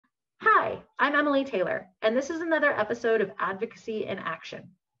I'm Emily Taylor, and this is another episode of Advocacy in Action.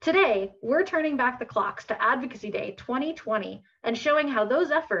 Today, we're turning back the clocks to Advocacy Day 2020 and showing how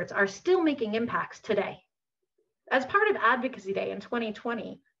those efforts are still making impacts today. As part of Advocacy Day in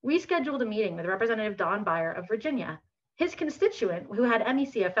 2020, we scheduled a meeting with Representative Don Beyer of Virginia. His constituent, who had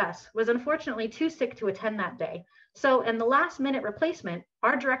ME/CFS, was unfortunately too sick to attend that day. So in the last-minute replacement,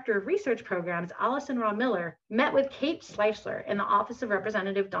 our Director of Research Programs, Allison Ramiller, met with Kate Schleichler in the office of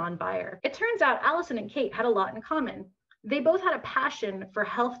Representative Don Beyer. It turns out Allison and Kate had a lot in common. They both had a passion for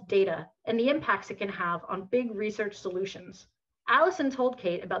health data and the impacts it can have on big research solutions. Allison told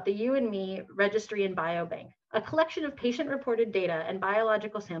Kate about the You and Me Registry and Biobank, a collection of patient-reported data and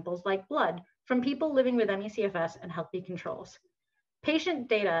biological samples like blood from people living with ME/CFS and healthy controls. Patient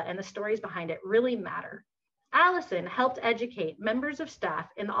data and the stories behind it really matter. Allison helped educate members of staff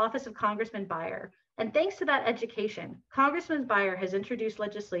in the office of Congressman Beyer, and thanks to that education, Congressman Beyer has introduced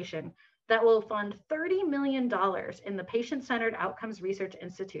legislation that will fund $30 million in the Patient-Centered Outcomes Research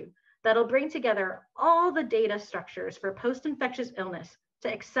Institute that'll bring together all the data structures for post-infectious illness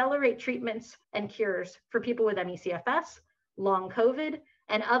to accelerate treatments and cures for people with ME/CFS, long COVID,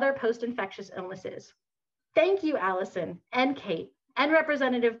 and other post-infectious illnesses. Thank you, Allison and Kate and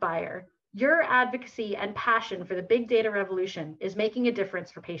Representative Beyer. Your advocacy and passion for the big data revolution is making a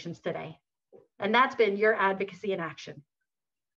difference for patients today. And that's been your Advocacy in Action.